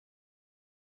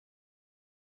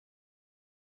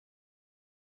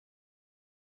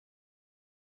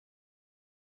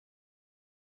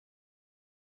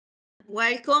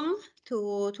Welcome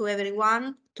to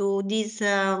everyone to this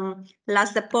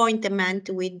last appointment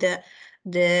with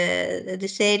the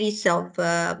series of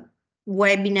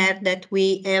webinar that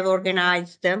we have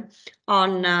organized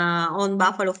on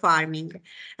buffalo farming,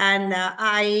 and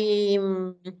I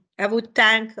would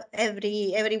thank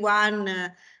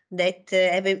everyone that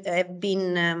have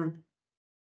been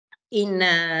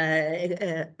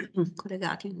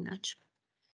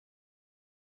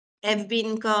have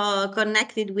been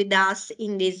connected with us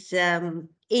in this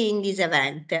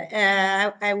event.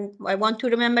 I want to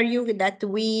remember you that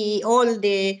all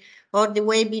the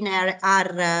webinar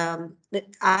are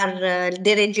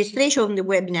the registration of the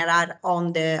webinar are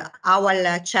on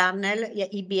our channel,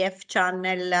 IBF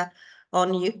channel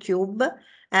on YouTube,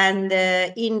 and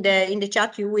in the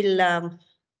chat you will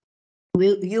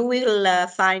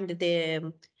find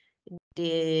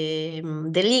the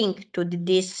link to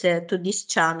this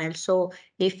channel. So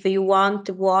if you want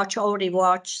to watch or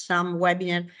rewatch some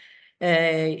webinar,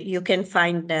 you can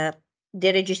find the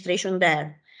registration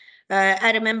there.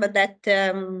 I remember that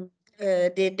the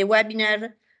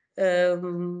webinar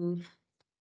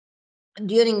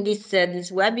during this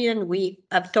webinar we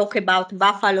have talked about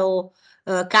buffalo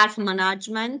calf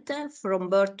management from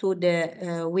birth to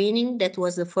the weaning. That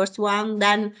was the first one.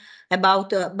 Then about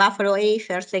buffalo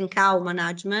heifers and cow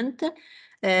management.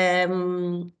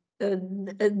 Then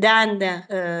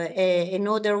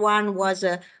another one was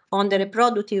on the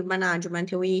reproductive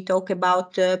management. We talk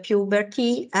about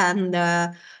puberty and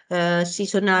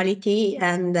seasonality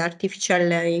and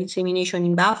artificial insemination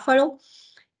in buffalo.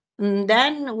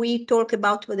 Then we talk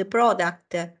about the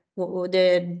product.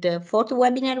 The fourth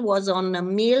webinar was on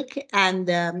milk and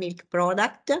milk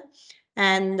product,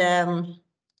 and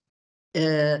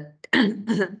the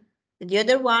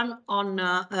other one on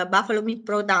buffalo meat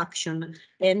production,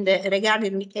 and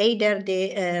regarding either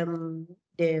the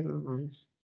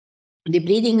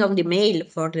breeding of the male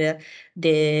for the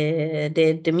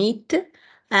meat,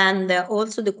 and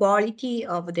also the quality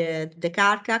of the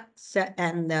carcass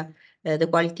and the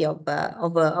quality of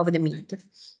the meat.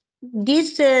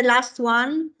 This last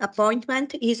one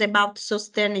appointment is about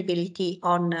sustainability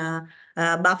on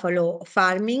buffalo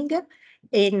farming,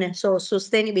 so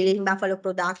sustainability in buffalo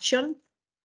production,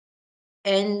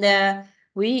 and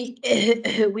we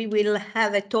we will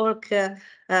have a talk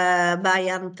by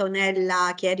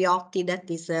Antonella Chiariotti, that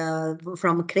is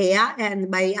from CREA, and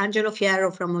by Angelo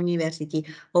Fierro from University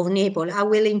of Naples. I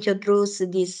will introduce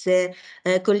this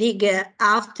colleague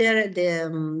after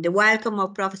the welcome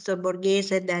of Professor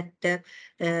Borghese that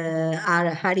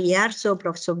are here. So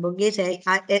Professor Borghese,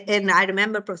 and I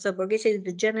remember Professor Borghese is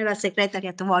the General Secretary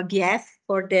of IBF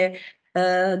for the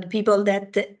people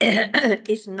that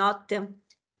is not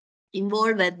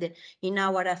involved in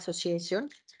our association,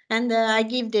 and I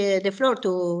give the floor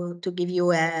to give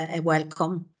you a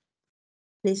welcome.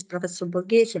 Please, Professor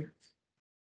Borghese.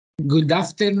 Good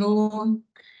afternoon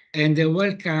and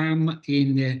welcome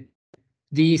in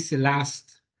this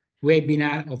last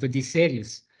webinar of this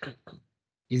series.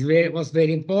 It was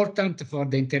very important for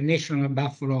the International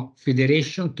Buffalo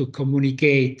Federation to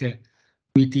communicate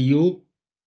with you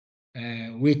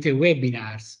with the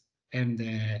webinars, and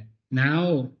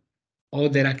now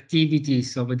other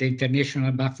activities of the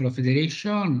International Buffalo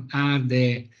Federation are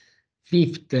the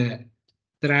 5th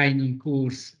training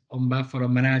course on buffalo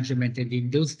management and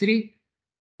industry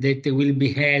that will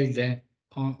be held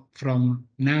from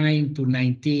 9 to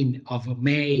 19 of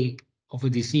May of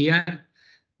this year,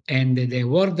 and the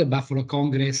World Buffalo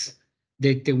Congress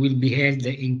that will be held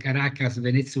in Caracas,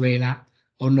 Venezuela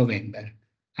on November.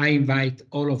 I invite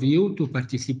all of you to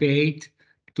participate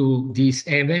to this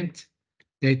event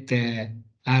that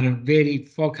are a very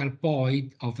focal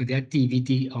point of the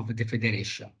activity of the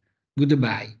Federation.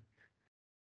 Goodbye.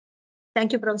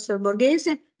 Thank you, Professor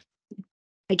Borghese.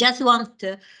 I just want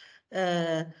to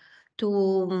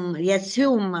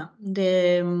reassume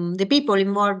the people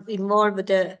involved in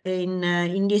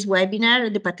this webinar,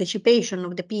 the participation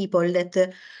of the people that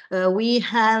we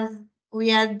had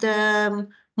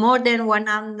more than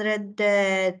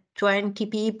 120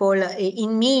 people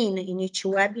in each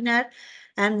webinar,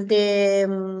 and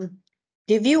the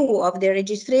view of the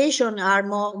registration are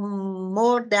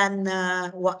more than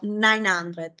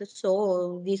 900.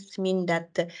 So this means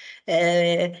that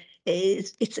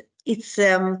it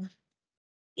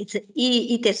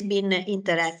has been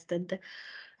interested.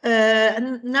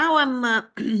 Now I'm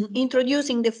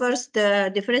introducing the first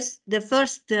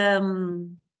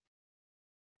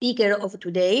speaker of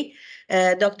today,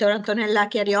 Dr. Antonella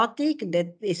Chiariotti,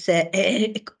 that is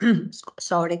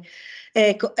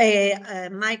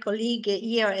my colleague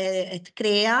here at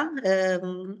CREA.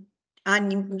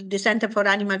 the Center for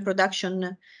Animal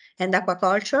Production and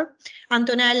Aquaculture.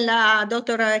 Antonella,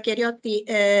 Dr. Chiariotti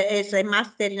is a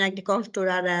master in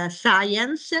agricultural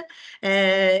science.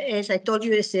 As I told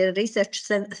you, is a research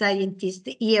scientist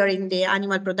here in the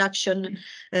Animal Production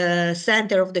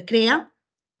Center of the CREA.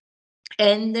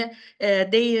 And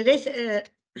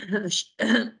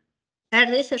her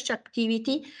research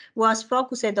activity was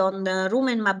focused on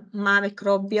rumen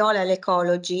microbial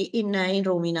ecology in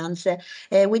ruminants,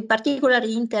 with particular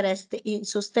interest in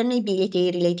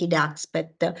sustainability-related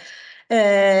aspects.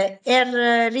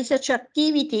 Her research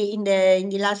activity in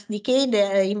the last decade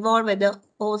involved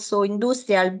also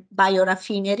industrial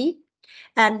bioraffinery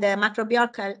and microbial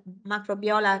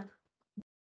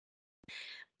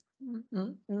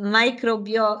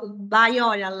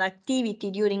microbial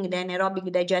activity during the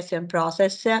anaerobic digestion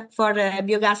process for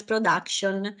biogas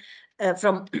production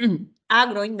from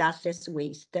agro-industries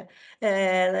waste.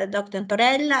 Dr.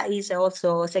 Antonella is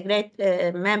also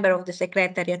member of the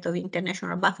Secretariat of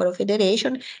International Buffalo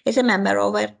Federation, is a member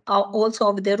also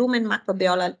of the Rumen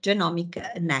Microbial Genomic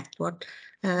Network.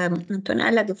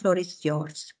 Antonella, the floor is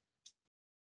yours.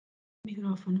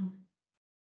 Microphone.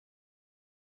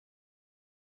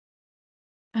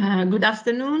 Good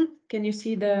afternoon. Can you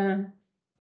see the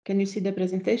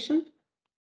presentation?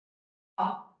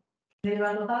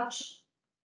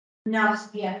 No,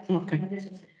 yeah. Okay.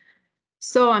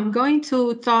 So I'm going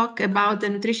to talk about the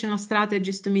nutritional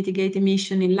strategies to mitigate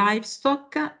emission in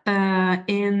livestock, but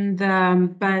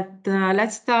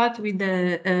let's start with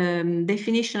the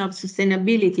definition of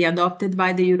sustainability adopted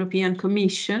by the European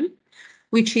Commission,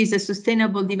 which is a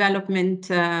sustainable development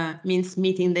means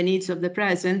meeting the needs of the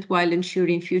present while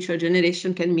ensuring future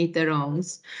generations can meet their own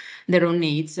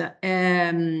needs.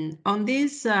 On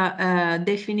this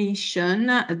definition,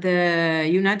 the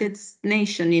United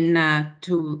Nations in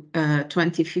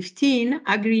 2015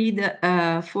 agreed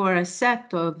for a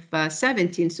set of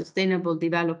 17 sustainable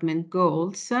development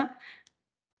goals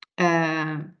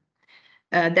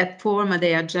that form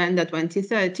the Agenda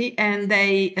 2030, and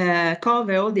they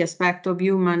cover all the aspects of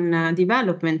human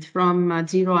development from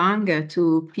zero hunger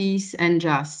to peace and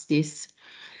justice.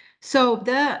 So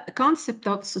the concept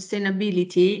of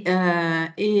sustainability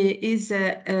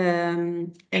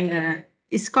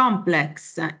is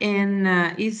complex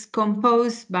and is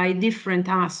composed by different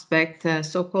aspects,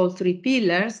 so-called 3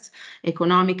 pillars: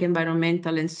 economic,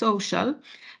 environmental, and social.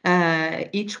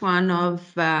 Each one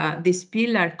of these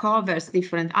pillars covers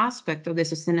different aspects of the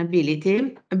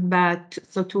sustainability, but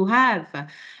so to have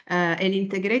an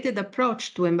integrated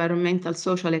approach to environmental,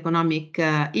 social, economic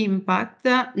impact,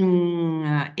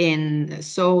 and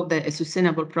so the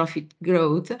sustainable profit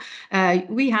growth,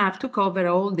 we have to cover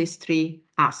all these 3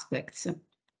 aspects.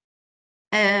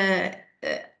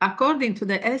 According to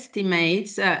the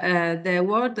estimates, the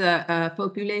world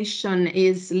population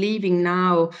is living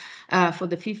now for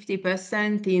the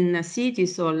 50% in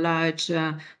cities or large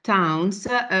towns,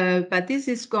 but this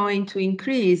is going to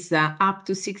increase up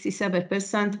to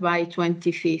 67% by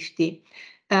 2050.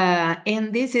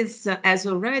 And this has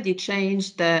already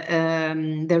changed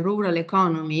the rural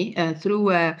economy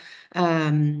through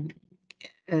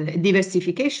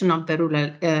diversification of the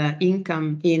rural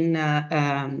income in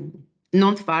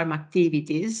non-farm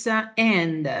activities,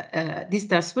 and this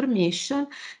transformation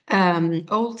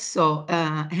also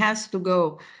has to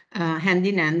go hand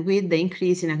in hand with the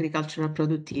increase in agricultural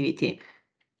productivity.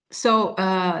 So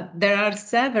there are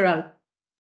several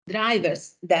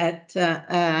drivers that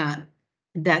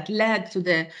led to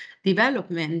the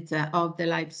development of the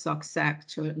livestock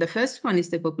sector. The first one is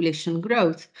the population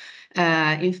growth.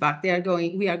 In fact, we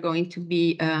are going to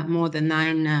be more than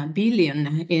 9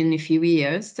 billion in a few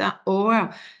years.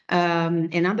 Or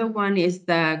another one is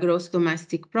the gross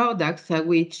domestic product,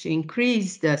 which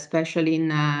increased, especially in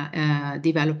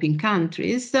developing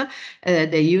countries, the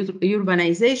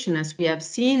urbanization, as we have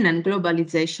seen, and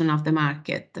globalization of the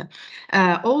market.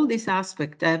 All these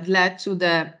aspects have led to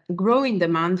the growing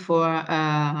demand for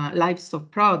livestock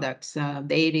products,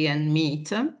 dairy and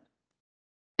meat,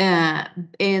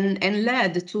 and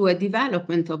led to a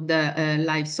development of the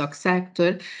livestock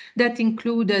sector that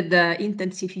included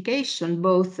intensification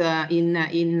both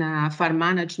in farm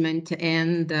management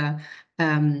and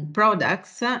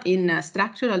products, in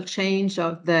structural change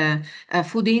of the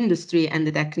food industry and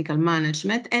the technical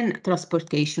management and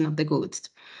transportation of the goods.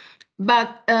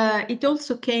 But it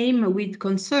also came with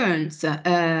concerns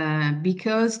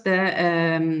because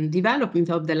the development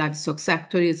of the livestock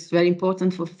sector is very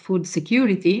important for food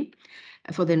security,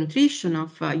 for the nutrition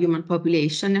of human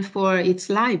population and for its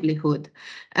livelihood,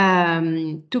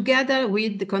 together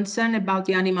with the concern about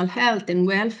the animal health and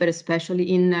welfare,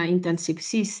 especially in intensive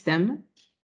system.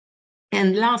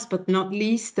 And last but not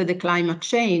least, the climate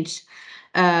change,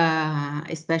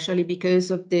 especially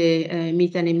because of the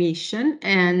methane emission,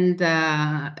 and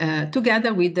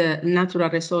together with the natural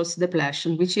resource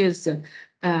depletion, which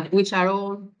are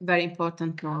all very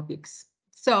important topics.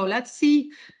 So let's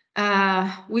see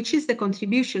which is the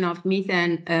contribution of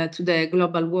methane to the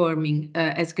global warming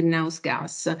as greenhouse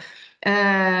gas.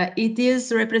 It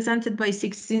is represented by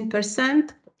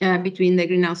 16% between the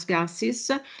greenhouse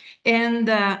gases, and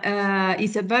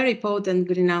is a very potent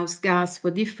greenhouse gas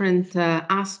for different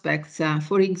aspects.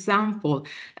 For example,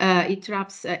 it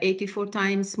traps 84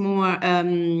 times more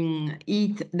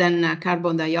heat than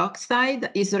carbon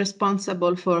dioxide, is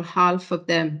responsible for half of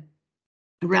the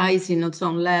rise in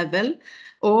ozone level,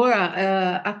 or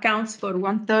accounts for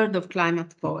 1/3 of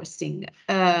climate forcing.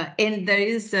 And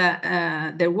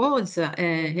there was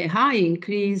a high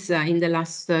increase in the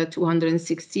last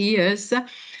 260 years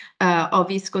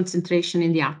of its concentration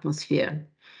in the atmosphere.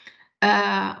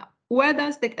 Where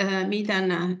does the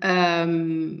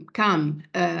methane come?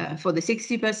 For the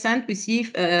 60% we see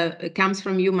comes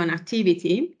from human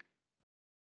activity,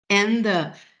 and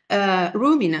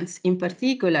ruminants in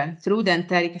particular, through the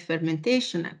enteric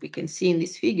fermentation, as we can see in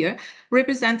this figure,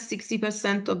 represent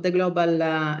 60% of the global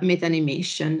methane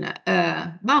emission.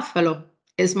 Buffalo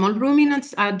and small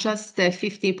ruminants are just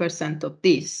 50% of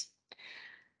this.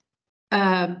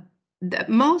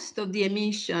 Most of the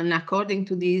emission, according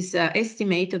to this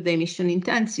estimate of the emission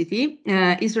intensity,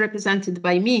 is represented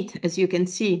by meat. As you can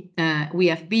see, we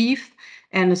have beef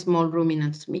and small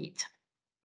ruminant meat.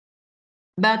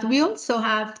 But we also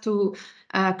have to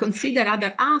consider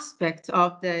other aspects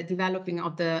of the developing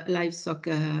of the livestock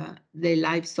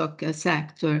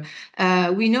sector.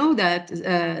 We know that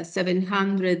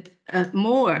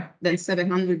more than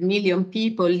 700 million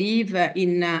people live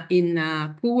in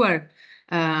poor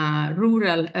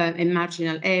rural and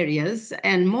marginal areas,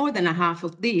 and more than half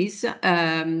of these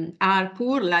are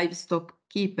poor livestock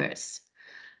keepers.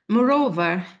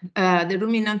 Moreover, the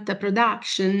ruminant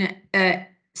production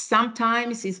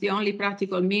sometimes is the only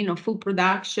practical means of food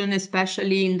production,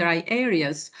 especially in dry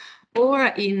areas or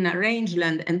in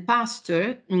rangeland and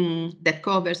pasture that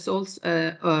covers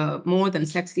also more than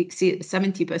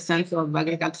 70% of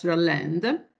agricultural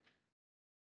land,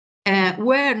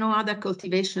 where no other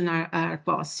cultivation are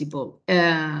possible.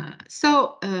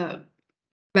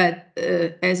 But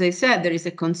as I said, there is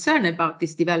a concern about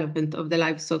this development of the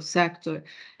livestock sector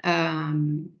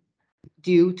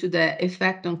due to the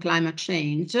effect on climate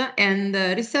change, and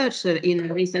researchers in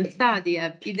a recent study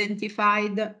have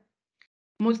identified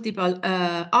multiple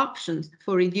options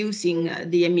for reducing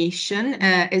the emission,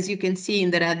 as you can see in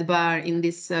the red bar in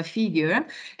this figure.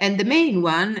 And the main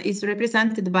one is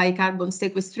represented by carbon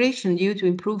sequestration due to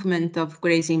improvement of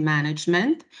grazing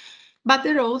management. But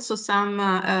there are also some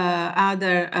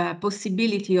other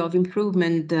possibility of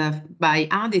improvement by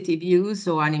additive use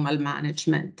or animal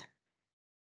management.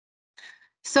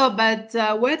 So, but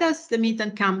where does the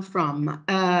methane come from?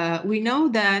 We know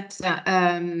that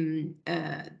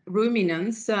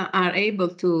ruminants are able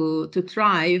to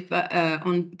thrive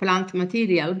on plant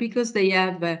material because they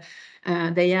have a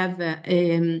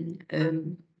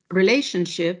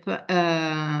relationship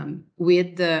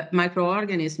with the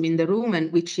microorganism in the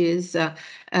rumen, which is a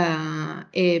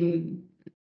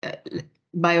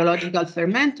biological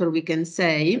fermenter, we can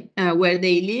say, where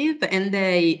they live, and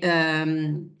they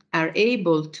are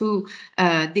able to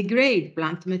degrade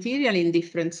plant material in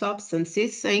different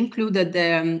substances, included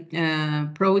the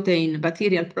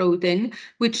bacterial protein,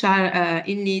 which are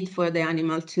in need for the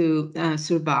animal to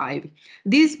survive.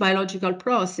 This biological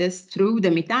process, through the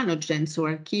methanogens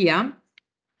or archaea,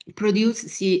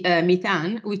 produce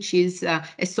methane, which is a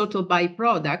sort of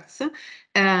byproduct,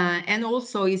 and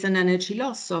also is an energy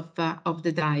loss of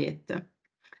the diet.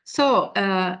 So,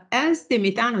 as the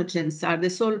methanogens are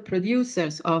the sole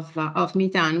producers of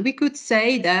methane, we could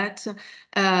say that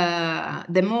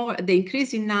the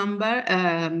increasing number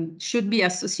should be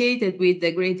associated with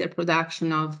the greater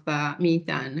production of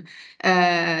methane.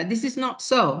 This is not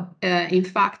so. In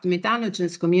fact,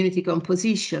 methanogens community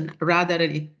composition, rather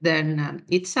than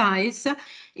its size,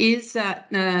 is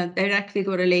directly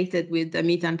correlated with the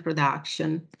methane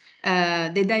production.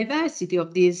 The diversity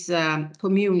of this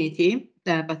community,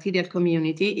 the bacterial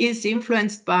community, is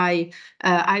influenced by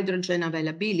hydrogen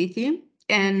availability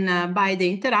and by the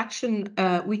interaction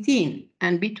within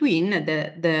and between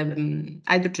the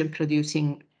hydrogen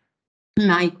producing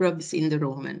microbes in the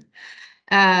rumen.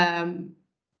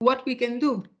 what we can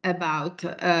do about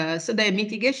so the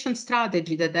mitigation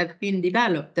strategy that have been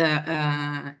developed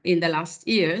in the last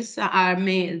years are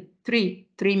three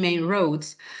main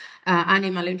roads: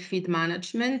 animal and feed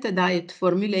management, diet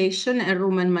formulation, and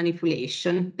rumen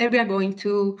manipulation. And we are going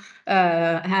to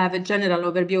have a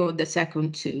general overview of the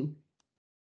second two.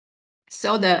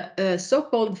 So the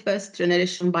so-called first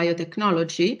generation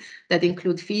biotechnology that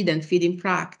include feed and feeding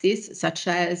practice, such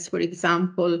as, for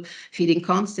example, feeding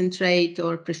concentrate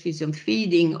or precision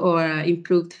feeding or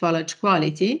improved forage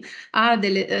quality, are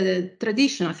the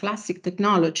traditional classic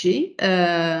technology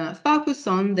focused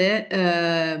on the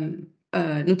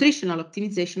nutritional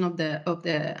optimization of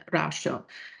the ratio.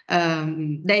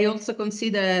 They also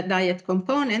consider diet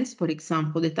components, for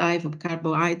example, the type of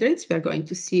carbohydrates. We are going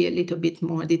to see a little bit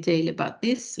more detail about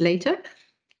this later.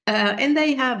 And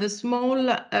they have a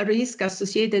small risk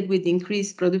associated with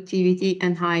increased productivity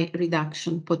and high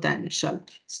reduction potential.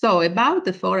 So about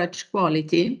the forage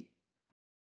quality,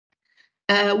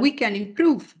 we can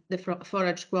improve the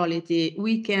forage quality.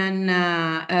 We can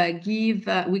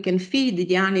we can feed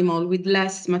the animal with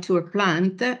less mature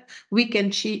plant. We can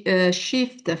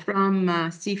shift from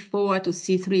C4 to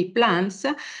C3 plants.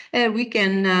 We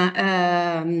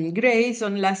can graze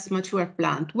on less mature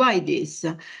plant. Why this?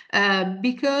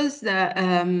 Because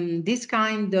this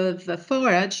kind of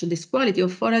forage, this quality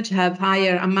of forage, have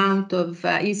higher amount of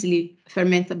easily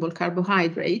fermentable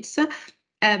carbohydrates,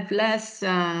 have less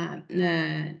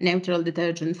neutral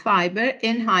detergent fiber,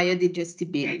 and higher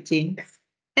digestibility.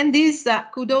 And this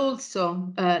could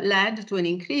also lead to an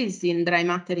increase in dry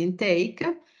matter intake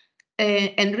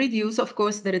and reduce, of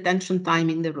course, the retention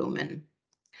time in the rumen.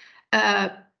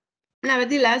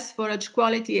 Nevertheless, forage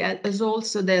quality has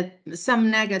also some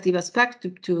negative aspect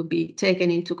to be taken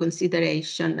into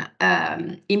consideration.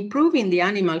 Improving the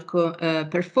animal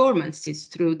performances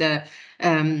through the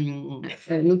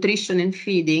nutrition and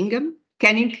feeding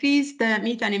can increase the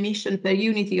methane emission per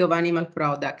unit of animal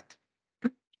product.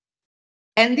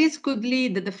 And this could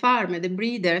lead the farmer, the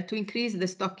breeder, to increase the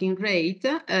stocking rate,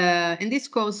 and this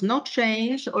cause no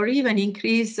change or even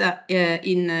increase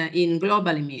in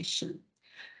global emission.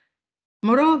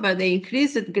 Moreover, the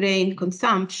increased grain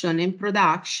consumption and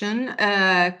production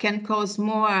can cause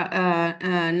more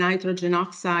nitrogen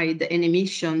oxide and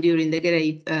emission during the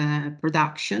grain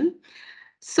production.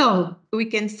 So we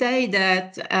can say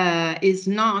that is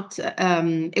not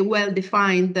a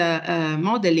well-defined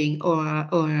modeling or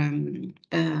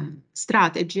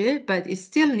strategy, but it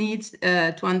still needs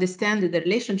to understand the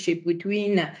relationship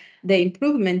between the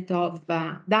improvement of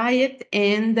diet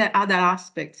and other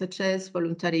aspects, such as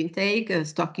voluntary intake,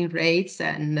 stocking rates,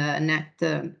 and net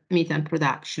methane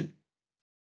production.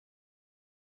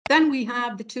 Then we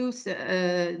have the two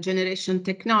generation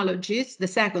technologies, the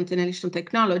second generation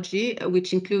technology,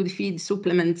 which include feed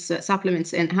supplements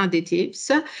and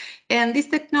additives. And this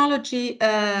technology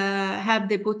have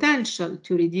the potential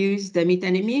to reduce the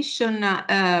methane emission,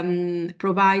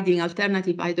 providing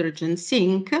alternative hydrogen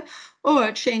sink,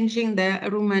 or changing the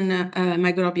rumen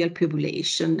microbial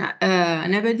population.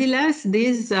 Nevertheless,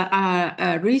 these are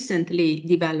a recently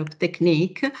developed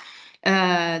technique.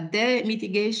 The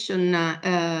mitigation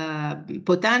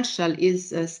potential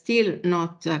is still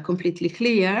not completely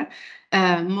clear.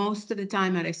 Most of the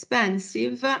time are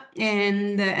expensive,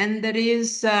 and there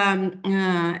is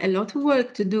a lot of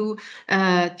work to do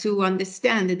to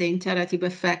understand the interative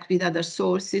effect with other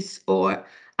sources or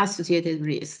associated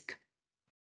risk.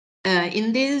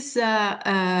 In these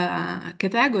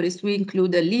categories, we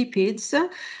include the lipids.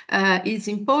 It's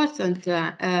important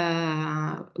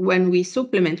when we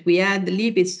supplement, we add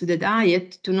lipids to the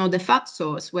diet to know the fat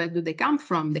source, where do they come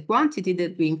from, the quantity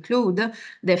that we include,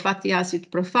 the fatty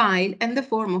acid profile, and the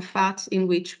form of fats in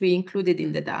which we included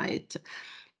in the diet.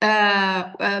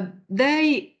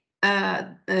 They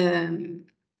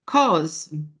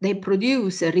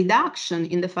produce a reduction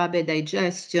in the fiber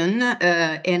digestion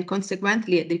and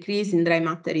consequently a decrease in dry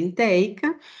matter intake,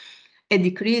 a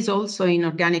decrease also in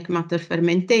organic matter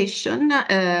fermentation,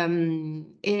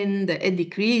 and a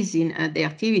decrease in the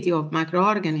activity of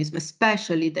microorganisms,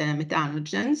 especially the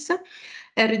methanogens,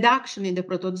 a reduction in the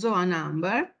protozoa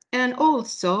number, and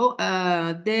also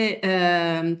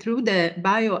through the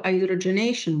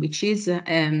biohydrogenation, which is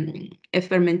a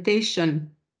fermentation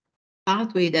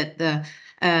pathway that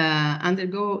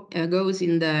goes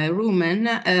in the rumen,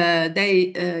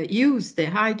 they use the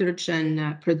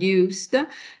hydrogen produced to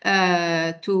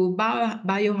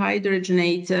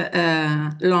biohydrogenate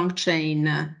long chain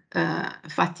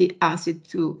fatty acid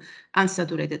to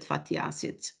unsaturated fatty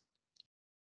acids.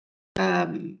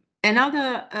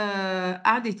 Another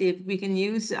additive we can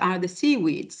use are the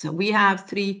seaweeds. We have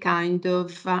three kinds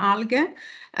of algae,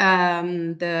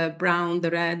 the brown, the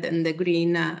red, and the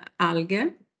green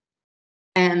algae.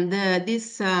 And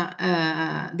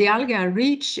the algae are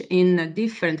rich in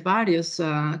different various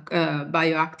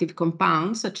bioactive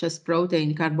compounds, such as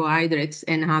protein, carbohydrates,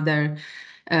 and other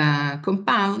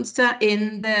compounds.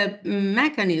 And the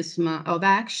mechanism of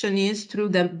action is through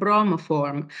the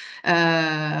bromoform,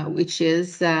 which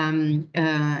is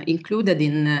included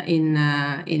in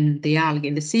the algae,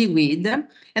 in the seaweed.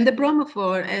 And the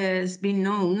bromophore has been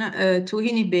known to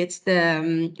inhibit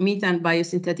the methane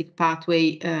biosynthetic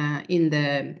pathway in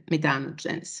the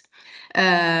methanogens.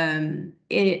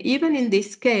 Even in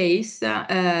this case,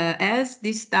 as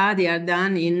this study are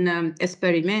done in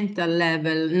experimental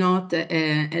level, not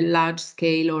a large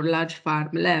scale or large farm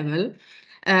level,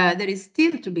 there is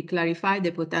still to be clarified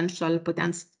the potential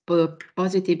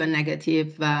positive and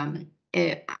negative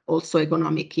also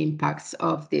economic impacts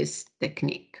of this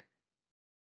technique.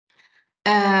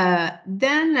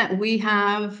 Then we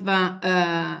have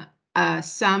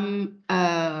some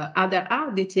other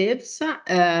additives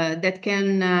that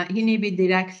can inhibit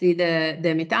directly the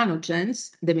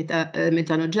methanogens, the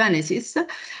methanogenesis,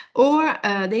 or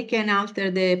they can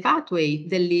alter the pathway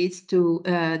that leads to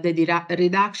the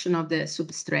reduction of the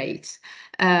substrates.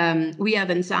 We have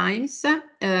enzymes,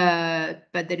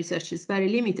 but the research is very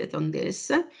limited on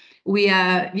this. We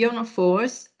have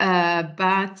ionophores,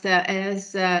 but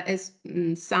as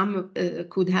some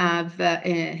could have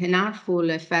an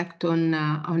harmful effect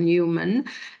on human,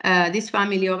 this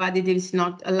family of additives is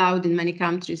not allowed in many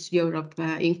countries, Europe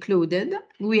included.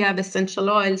 We have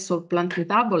essential oils or plant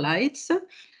metabolites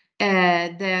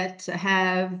that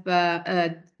have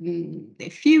a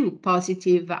few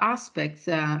positive aspects,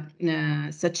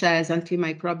 such as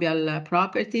antimicrobial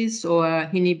properties or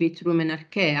inhibit rumen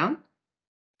archaea.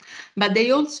 But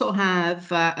they also have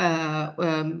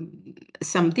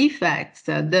some defects.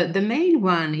 The main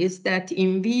one is that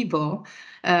in vivo,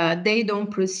 they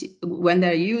don't proceed when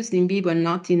they're used in vivo and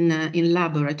not in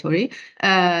laboratory.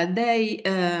 They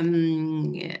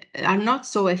are not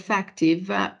so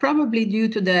effective, probably due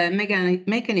to the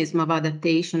mechanism of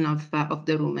adaptation of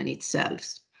the rumen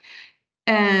itself.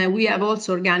 We have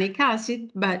also organic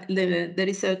acid, but the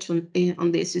research on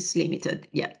this is limited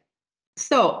yet.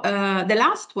 So the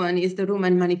last one is the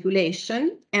rumen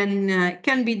manipulation, and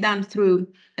can be done through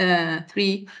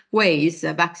three ways: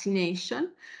 vaccination,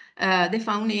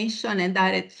 defaunation, and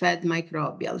direct-fed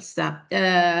microbials.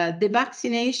 The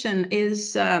vaccination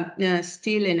is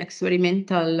still in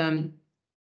experimental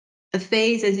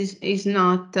phase, is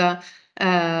not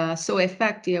so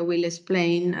effective. I will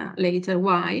explain later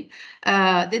why.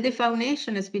 The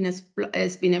defaunation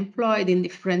has been employed in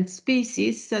different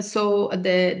species. So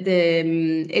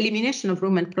the elimination of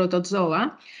rumen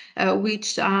protozoa,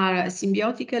 which are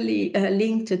symbiotically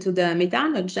linked to the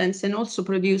methanogens and also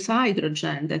produce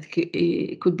hydrogen that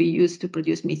could be used to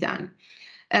produce methane.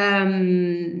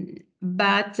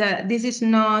 But this is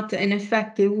not an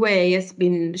effective way, has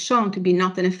been shown to be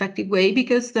not an effective way,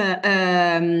 because the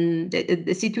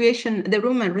situation, the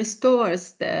rumen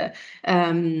restores the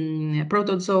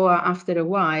protozoa after a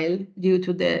while due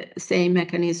to the same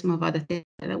mechanism of adaptation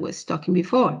that I was talking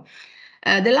before.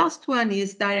 The last one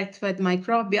is direct-fed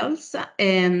microbials,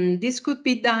 and this could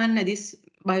be done, this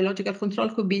biological control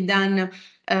could be done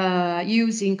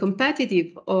using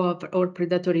competitive or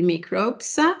predatory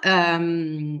microbes,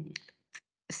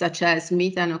 such as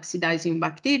methane oxidizing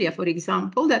bacteria, for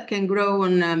example, that can grow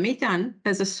on methane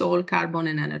as a sole carbon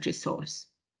and energy source.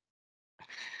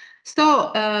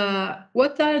 So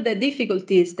what are the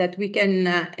difficulties that we can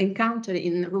encounter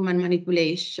in rumen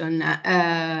manipulation?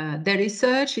 The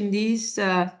research in this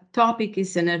topic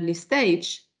is an early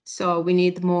stage, so we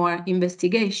need more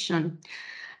investigation.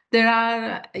 There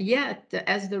are yet,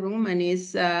 as the rumen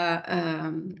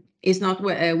is not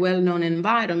a well-known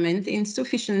environment,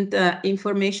 insufficient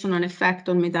information on effect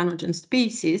on methanogen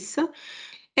species.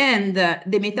 And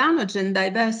the methanogen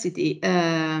diversity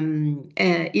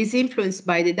is influenced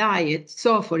by the diet.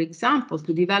 So, for example,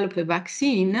 to develop a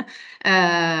vaccine,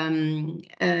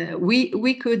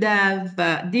 we could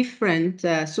have different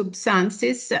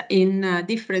substances in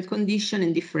different conditions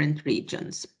in different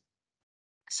regions.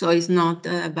 So it's not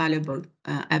valuable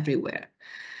everywhere.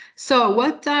 So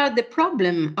what are the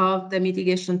problems of the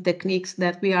mitigation techniques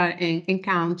that we are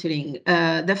encountering?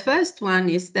 The first one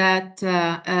is that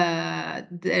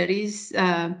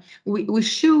we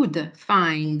should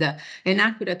find an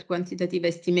accurate quantitative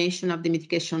estimation of the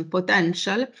mitigation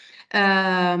potential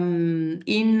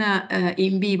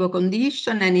in vivo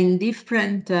condition and in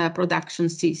different production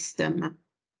systems.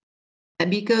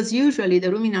 because usually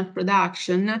the ruminant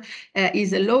production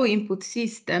is a low input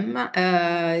system,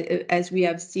 as we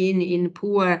have seen in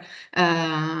poor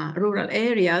rural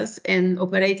areas, and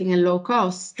operating at low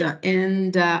cost,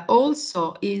 and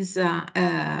also is a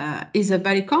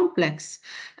very complex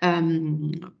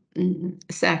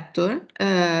sector.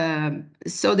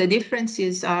 So the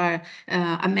differences are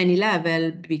at many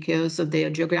levels because of their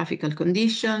geographical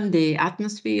condition, the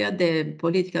atmosphere, the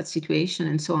political situation,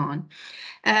 and so on.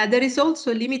 There is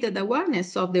also limited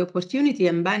awareness of the opportunity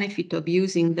and benefit of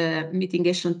using the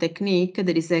mitigation technique.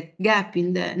 There is a gap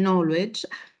in the knowledge,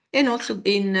 and also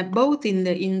in both in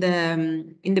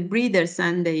the breeders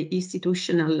and the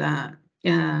institutional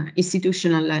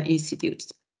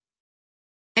institutes.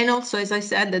 And also, as I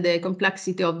said, the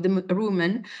complexity of the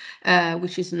rumen,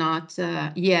 which is not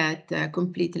yet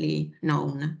completely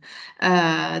known.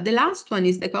 The last one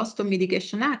is the cost of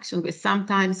mitigation action, which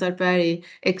sometimes are very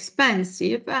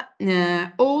expensive.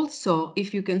 Also,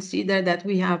 if you consider that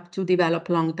we have to develop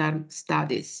long-term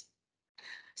studies.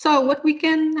 So what we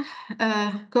can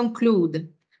conclude,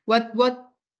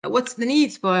 what's the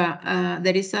needs for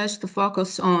the research to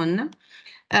focus on?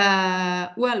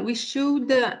 Well, we should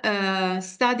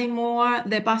study more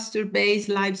the pasture-based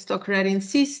livestock rearing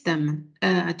system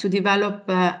to develop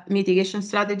mitigation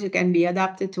strategy can be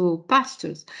adapted to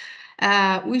pastures.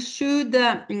 We should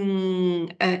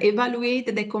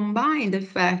evaluate the combined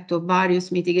effect of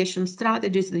various mitigation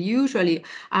strategies that usually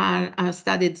are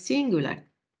studied singularly.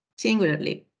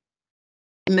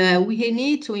 We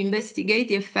need to investigate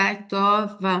the effect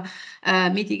of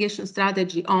mitigation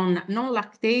strategy on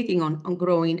non-lactating, on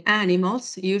growing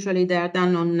animals. Usually they are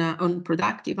done on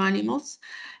productive animals.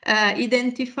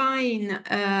 Identifying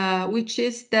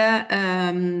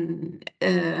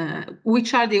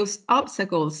which are the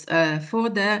obstacles for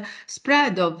the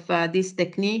spread of this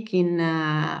technique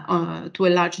to a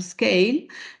large scale,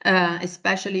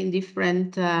 especially in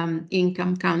different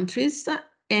income countries.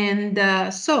 And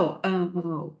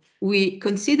we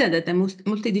consider that the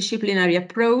multidisciplinary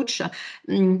approach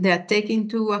that takes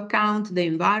into account the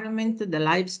environment, the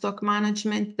livestock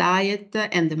management, diet,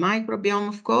 and the microbiome,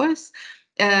 of course,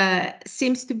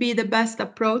 seems to be the best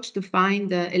approach to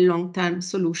find a long-term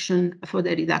solution for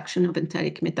the reduction of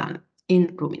enteric methane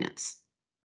in ruminants.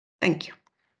 Thank you.